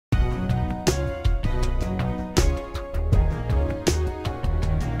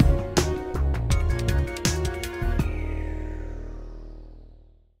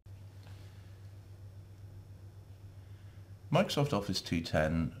Microsoft Office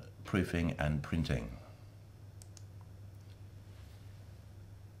 210 Proofing and Printing.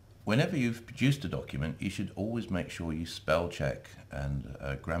 Whenever you've produced a document, you should always make sure you spell check and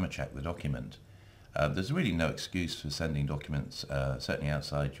grammar check the document. There's really no excuse for sending documents, certainly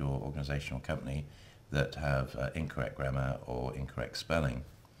outside your organization or company, that have incorrect grammar or incorrect spelling.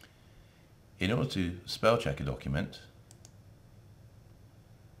 In order to spell check a document,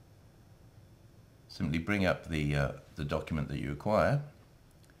 simply bring up the document that you require.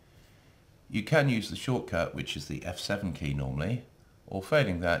 You can use the shortcut, which is the F7 key normally, or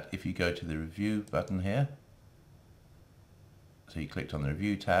failing that, if you go to the Review button here, so you clicked on the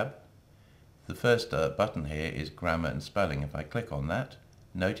Review tab, the first button here is Grammar and Spelling. If I click on that,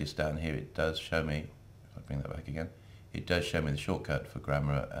 notice down here it does show me, if I bring that back again, it does show me the shortcut for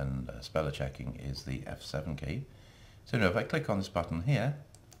grammar and speller checking is the F7 key. So now if I click on this button here,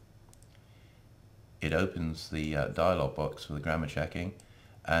 it opens the dialog box for the grammar checking,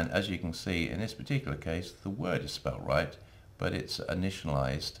 and as you can see in this particular case the word is spelled right, but it's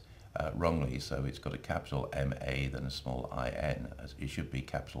initialized wrongly, so it's got a capital M-A then a small I-N. It should be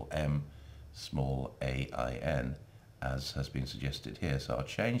capital M small A-I-N, as has been suggested here. So I'll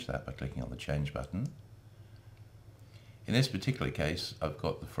change that by clicking on the change button. In this particular case I've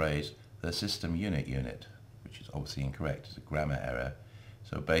got the phrase the system unit, which is obviously incorrect. It's a grammar error.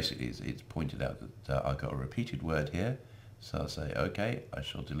 So basically it's pointed out that I've got a repeated word here, so I'll say okay, I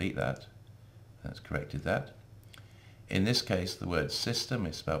shall delete that. That's corrected that. In this case the word system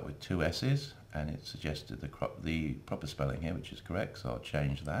is spelled with two S's, and it suggested the proper spelling here, which is correct, so I'll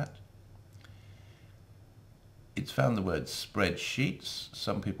change that. It's found the word spreadsheets.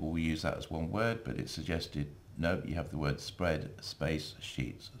 Some people will use that as one word, but it suggested no, you have the word spread space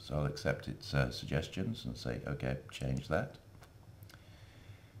sheets, so I'll accept its suggestions and say okay, change that.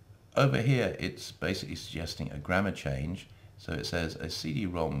 Over here it's basically suggesting a grammar change, so it says a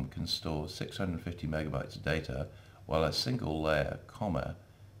CD-ROM can store 650 megabytes of data while a single layer, comma,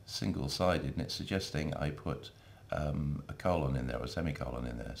 single-sided, and it's suggesting I put a colon in there or a semicolon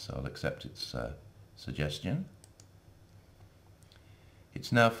in there, so I'll accept its suggestion.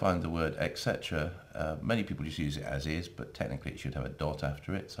 It's now found the word etc. Many people just use it as is, but technically it should have a dot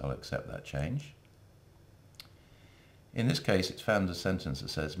after it, so I'll accept that change. In this case it's found a sentence that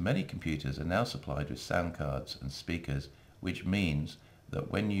says many computers are now supplied with sound cards and speakers, which means that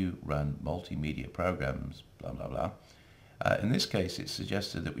when you run multimedia programs, blah blah blah. In this case it's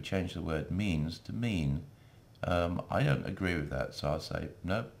suggested that we change the word means to mean. I don't agree with that, so I'll say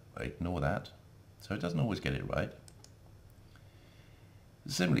no, ignore that. So it doesn't always get it right.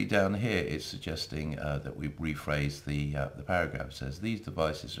 Similarly down here it's suggesting that we rephrase the paragraph. It says these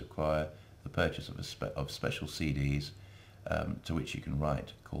devices require the purchase of special CDs to which you can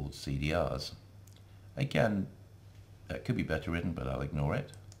write, called CDRs. Again, that could be better written, but I'll ignore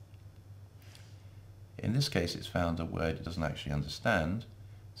it. In this case it's found a word it doesn't actually understand,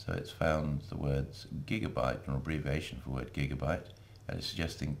 so it's found the words gigabyte, an abbreviation for the word gigabyte, and it's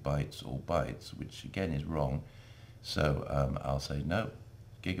suggesting bytes or bytes, which again is wrong, so I'll say no,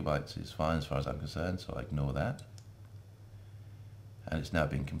 gigabytes is fine as far as I'm concerned, so I ignore that. And it's now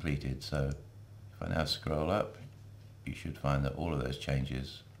been completed, so if I now scroll up you should find that all of those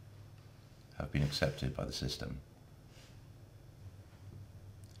changes have been accepted by the system.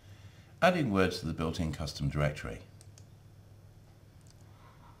 Adding words to the built-in custom directory.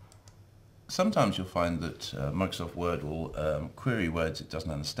 Sometimes you'll find that Microsoft Word will query words it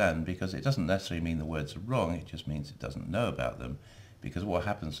doesn't understand, because it doesn't necessarily mean the words are wrong, it just means it doesn't know about them. Because what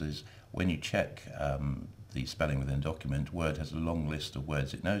happens is when you check the spelling within a document, Word has a long list of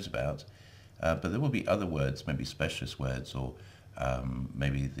words it knows about, but there will be other words, maybe specialist words, or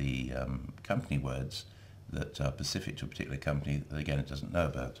maybe the company words that are specific to a particular company that again it doesn't know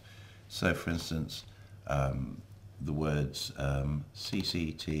about. So for instance, the words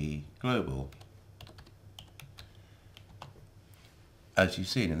CCT Global. As you've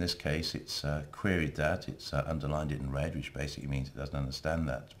seen in this case, it's queried that, it's underlined it in red, which basically means it doesn't understand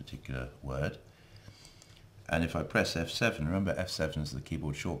that particular word. And if I press F7, remember F7 is the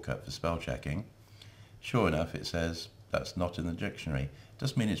keyboard shortcut for spell checking, sure enough it says that's not in the dictionary. It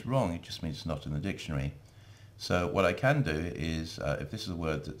doesn't mean it's wrong, it just means it's not in the dictionary. So what I can do is, if this is a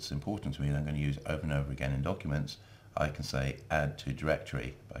word that's important to me and I'm going to use over and over again in documents, I can say add to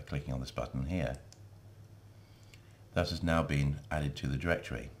directory by clicking on this button here. That has now been added to the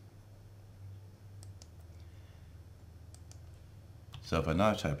directory. So if I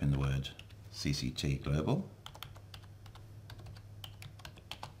now type in the word CCT Global,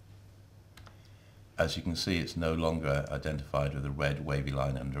 as you can see it's no longer identified with a red wavy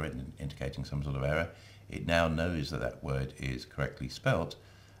line under it indicating some sort of error. it now knows that that word is correctly spelt,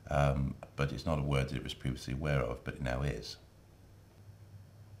 but it's not a word that it was previously aware of, but it now is.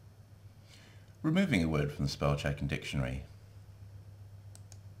 Removing a word from the spell checking dictionary.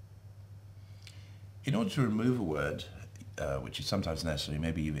 In order to remove a word, which is sometimes necessary,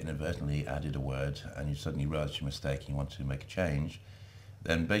 maybe you've inadvertently added a word and you suddenly realize your mistake and you want to make a change,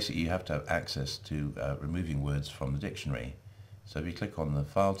 then basically you have to have access to removing words from the dictionary. So if you click on the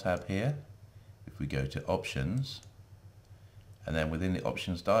File tab here, if we go to Options, and then within the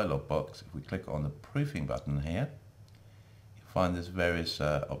Options dialog box, if we click on the Proofing button here, you'll find there's various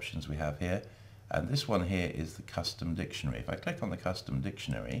options we have here, and this one here is the Custom Dictionary. If I click on the Custom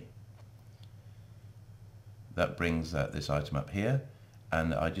Dictionary, that brings this item up here,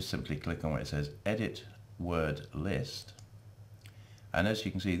 and I just simply click on where it says Edit Word List, and as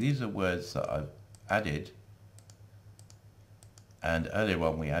you can see, these are words that I've added, and earlier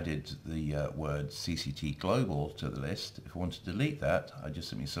on we added the word CCT Global to the list. If I want to delete that, I just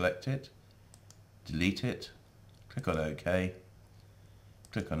simply select it, delete it, click on OK,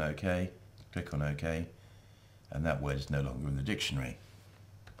 click on OK, click on OK, and that word is no longer in the dictionary.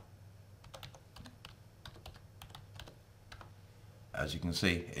 As you can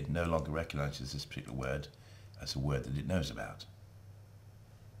see, it no longer recognizes this particular word as a word that it knows about.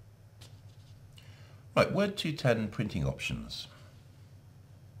 Right, Word 210 printing options.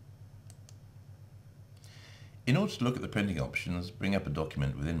 In order to look at the printing options, bring up a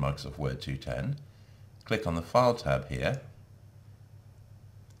document within Microsoft Word 210, click on the File tab here,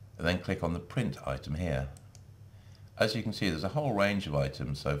 and then click on the Print item here. As you can see, there's a whole range of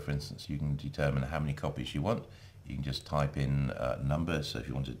items. So for instance, you can determine how many copies you want. You can just type in numbers, so if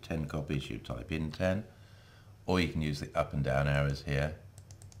you wanted 10 copies, you type in 10, or you can use the up and down arrows here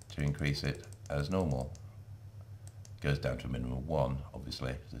to increase it as normal. It goes down to a minimum of 1,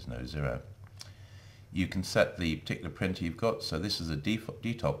 obviously, because there's no 0. You can set the particular printer you've got, so this is a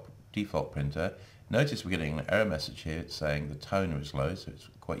default printer. Notice we're getting an error message here. It's saying the toner is low, so it's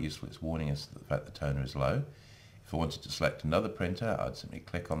quite useful. It's warning us that the fact the toner is low. If I wanted to select another printer, I'd simply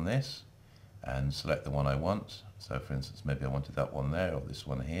click on this and select the one I want. So for instance, maybe I wanted that one there, or this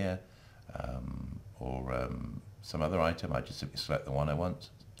one here, or some other item. I just simply select the one I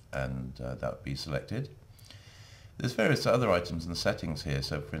want, and that would be selected. There's various other items in the settings here.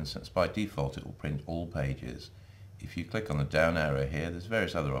 So for instance, by default it will print all pages. If you click on the down arrow here, there's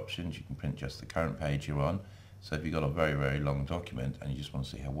various other options. You can print just the current page you're on. So if you've got a very, very long document and you just want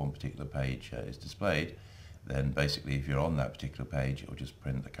to see how one particular page is displayed, then basically if you're on that particular page, it will just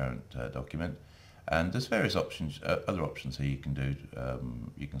print the current document. And there's various options, other options here you can do.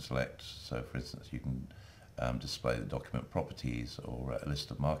 You can select, so for instance, you can display the document properties or a list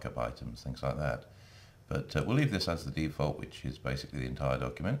of markup items, things like that. But we'll leave this as the default, which is basically the entire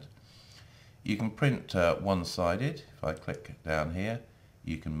document. You can print one-sided. If I click down here,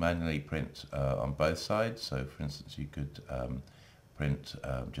 you can manually print on both sides. So for instance, you could print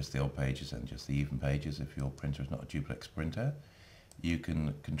just the odd pages and just the even pages if your printer is not a duplex printer. You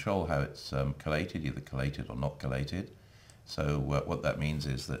can control how it's collated, either collated or not collated. So what that means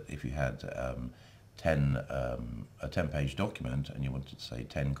is that if you had a 10-page document and you wanted to say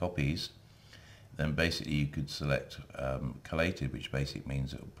 10 copies, then basically you could select collated, which basically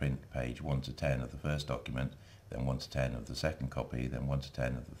means it will print page 1 to 10 of the first document, then 1 to 10 of the second copy, then 1 to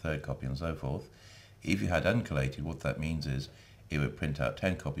 10 of the third copy, and so forth. If you had uncollated, what that means is it would print out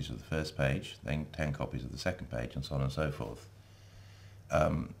 10 copies of the first page, then 10 copies of the second page, and so on and so forth.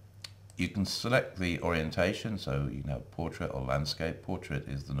 You can select the orientation, so you can have portrait or landscape. Portrait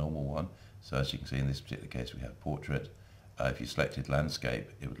is the normal one, so as you can see in this particular case we have portrait. If you selected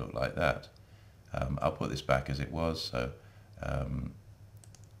landscape, it would look like that. I'll put this back as it was, so I'll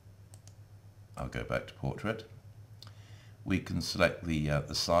go back to portrait. We can select the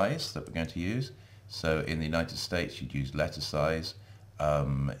size that we're going to use. So in the United States you'd use letter size.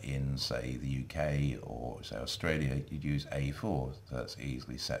 In say the UK or say Australia you'd use A4, so that's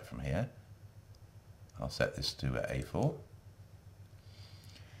easily set from here. I'll set this to A4.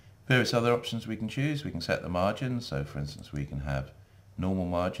 Various other options we can choose. We can set the margins, so for instance we can have normal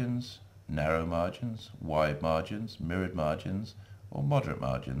margins, narrow margins, wide margins, mirrored margins, or moderate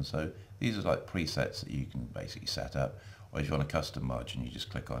margins. So these are like presets that you can basically set up, or if you want a custom margin you just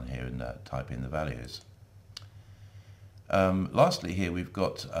click on here and type in the values. Lastly here we've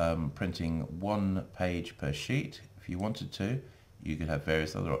got printing 1 page per sheet. If you wanted to, you could have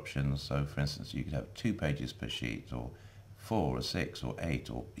various other options. So for instance you could have 2 pages per sheet, or 4 or 6 or 8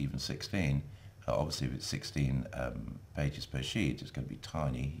 or even 16. Obviously if it's 16 pages per sheet it's going to be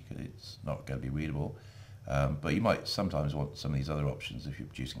tiny, it's not going to be readable, but you might sometimes want some of these other options if you're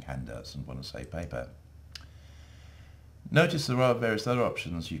producing handouts and want to save paper. Notice there are various other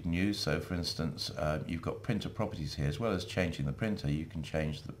options you can use. So for instance, you've got printer properties here. As well as changing the printer, you can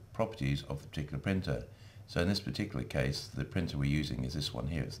change the properties of the particular printer. So in this particular case, the printer we're using is this one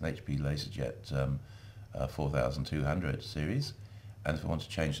here. It's an HP LaserJet 4200 series. And if I want to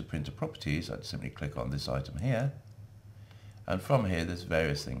change the printer properties, I'd simply click on this item here. And from here, there's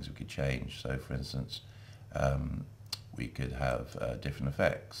various things we could change. So for instance, we could have different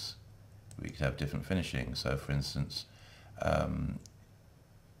effects. We could have different finishing. So for instance,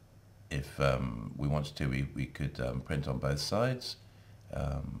 if we wanted to, we could print on both sides.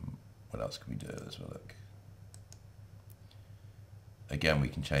 What else can we do? Let's have a look. Again, we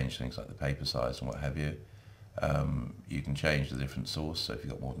can change things like the paper size and what have you. You can change the different source. So if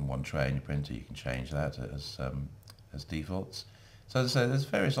you've got more than one tray in your printer, you can change that as defaults. So as I say, there's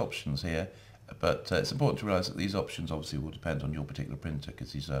various options here, but it's important to realise that these options obviously will depend on your particular printer,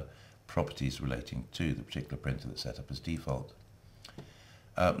 because these are properties relating to the particular printer that's set up as default.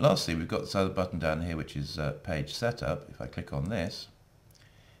 Lastly, we've got this other button down here, which is page setup. If I click on this,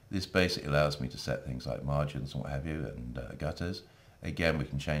 this basically allows me to set things like margins and what have you, and gutters. Again, we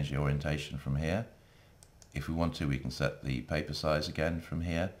can change the orientation from here. If we want to, we can set the paper size again from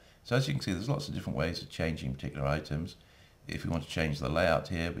here. So as you can see, there's lots of different ways of changing particular items. If we want to change the layout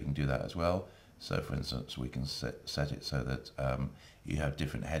here, we can do that as well. So for instance, we can set it so that you have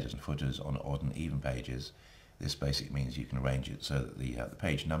different headers and footers on odd and even pages. This basically means you can arrange it so that the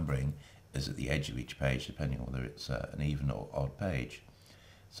page numbering is at the edge of each page, depending on whether it's an even or odd page.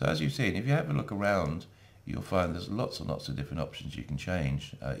 So as you've seen, if you have a look around, you'll find there's lots and lots of different options you can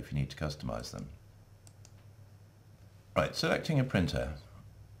change if you need to customize them. Right, selecting a printer.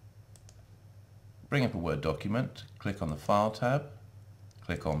 Bring up a Word document, click on the File tab,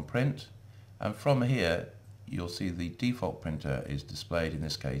 click on Print, and from here you'll see the default printer is displayed. In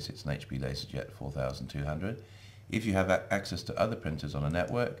this case, it's an HP LaserJet 4200. If you have access to other printers on a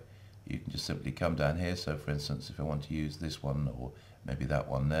network, you can just simply come down here. So for instance, if I want to use this one or maybe that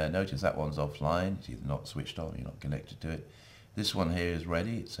one there, notice that one's offline. It's either not switched on or you're not connected to it. This one here is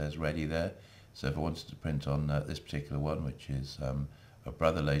ready. It says ready there. So if I wanted to print on this particular one, which is a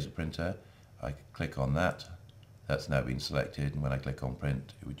Brother laser printer, I could click on that. That's now been selected, and when I click on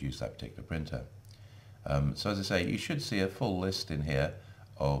print, it would use that particular printer. So as I say, you should see a full list in here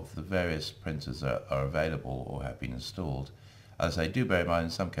of the various printers that are available or have been installed. As I do bear in mind, in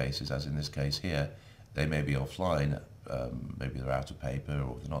some cases, as in this case here, they may be offline. Maybe they're out of paper,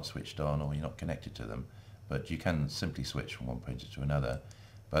 or they're not switched on, or you're not connected to them. But you can simply switch from one printer to another.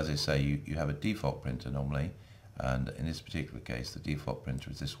 But as I say, you have a default printer normally, and in this particular case, the default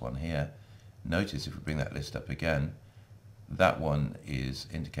printer is this one here. Notice if we bring that list up again, that one is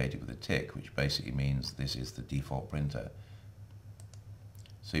indicated with a tick, which basically means this is the default printer.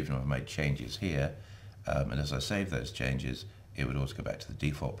 So even if I made changes here, and as I save those changes, it would also go back to the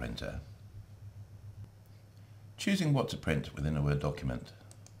default printer. Choosing what to print within a Word document.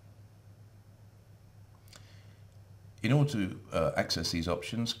 In order to access these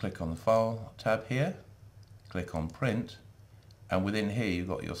options, click on the File tab here, click on Print, and within here you've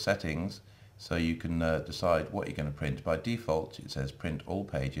got your settings, so you can decide what you're going to print. By default, it says print all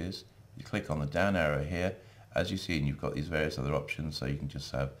pages. You click on the down arrow here. As you see, you've got these various other options, so you can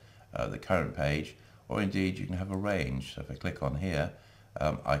just have the current page, or indeed you can have a range. So if I click on here,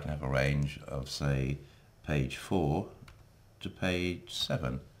 I can have a range of, say, page 4 to page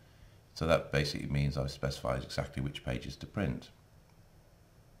 7. So that basically means I've specified exactly which pages to print.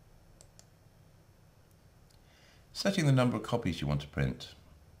 Setting the number of copies you want to print.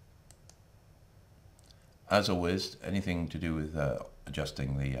 As always, anything to do with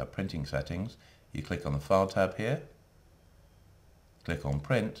adjusting the printing settings, you click on the File tab here, click on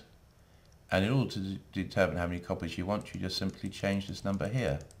Print, and in order to determine how many copies you want, you just simply change this number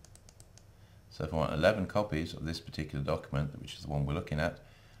here. So if I want 11 copies of this particular document, which is the one we're looking at,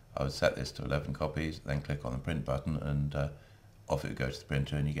 I would set this to 11 copies, then click on the Print button, and off it would go to the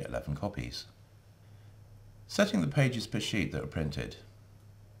printer, and you get 11 copies. Setting the pages per sheet that are printed.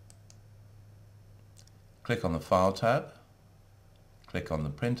 Click on the File tab, click on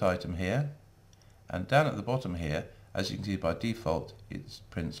the Print item here, and down at the bottom here, as you can see by default, it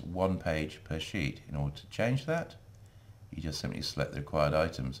prints 1 page per sheet. In order to change that, you just simply select the required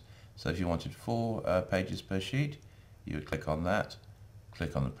items. So if you wanted 4 pages per sheet, you would click on that,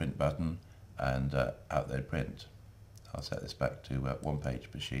 click on the Print button, and out they print. I'll set this back to 1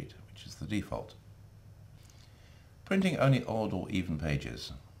 page per sheet, which is the default. Printing only odd or even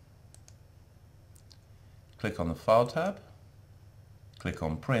pages. Click on the File tab, click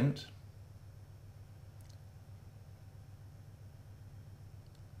on Print,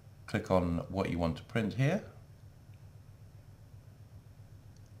 click on what you want to print here,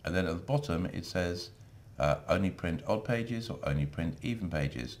 And then at the bottom it says only print odd pages or only print even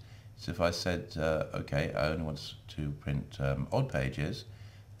pages. So if I said, okay, I only want to print odd pages,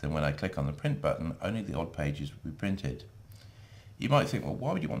 then when I click on the print button, only the odd pages will be printed. You might think, well,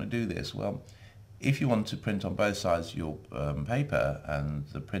 why would you want to do this? Well, if you want to print on both sides of your paper and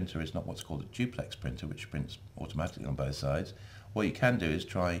the printer is not what's called a duplex printer, which prints automatically on both sides, what you can do is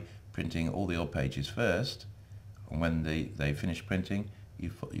try printing all the odd pages first, and when they finish printing, you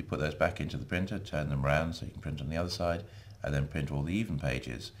put those back into the printer, turn them around so you can print on the other side, and then print all the even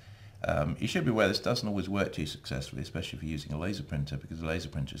pages. You should be aware this doesn't always work too successfully, especially if you're using a laser printer, because the laser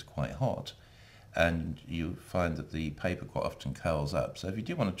printer is quite hot and you find that the paper quite often curls up. So if you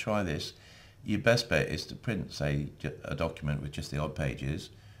do want to try this, your best bet is to print, say, a document with just the odd pages.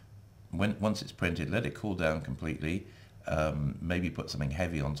 Once it's printed, let it cool down completely, maybe put something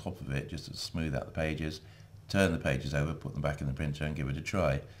heavy on top of it just to smooth out the pages, turn the pages over, put them back in the printer and give it a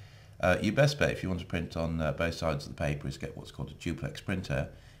try. Your best bet if you want to print on both sides of the paper is get what's called a duplex printer,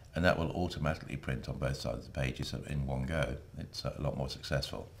 and that will automatically print on both sides of the pages in one go. It's a lot more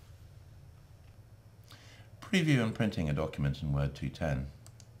successful. Preview and printing a document in Word 210.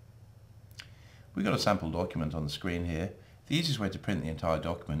 We've got a sample document on the screen here. The easiest way to print the entire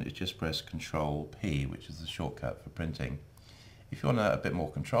document is just press Control P, which is the shortcut for printing. If you want a bit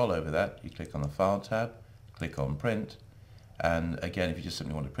more control over that, you click on the File tab, click on Print, and again, if you just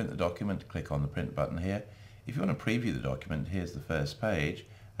simply want to print the document, click on the Print button here. If you want to preview the document, here's the first page,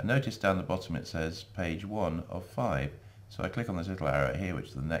 and notice down the bottom it says page 1 of 5. So I click on this little arrow here, which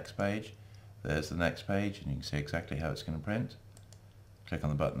is the next page. There's the next page, and you can see exactly how it's going to print. Click on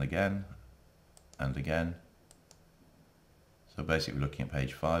the button again, and again. So basically we're looking at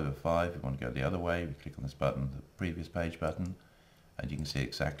page 5 of 5. If we want to go the other way, we click on this button, the previous page button, and you can see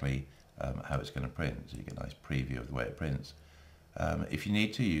exactly how it's going to print. So you get a nice preview of the way it prints. If you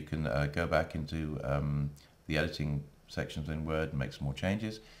need to, you can go back into the editing sections in Word and make some more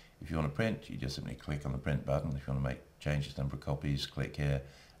changes. If you want to print, you just simply click on the print button. If you want to make changes, number of copies, click here,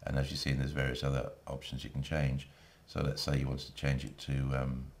 and as you've seen, there's various other options you can change. So let's say you wanted to change it to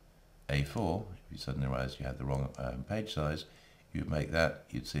A4. If you suddenly realize you had the wrong page size, you would make that,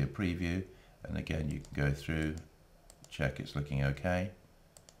 you'd see a preview, and again you can go through, check it's looking okay,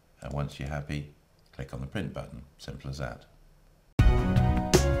 and once you're happy, click on the print button. Simple as that.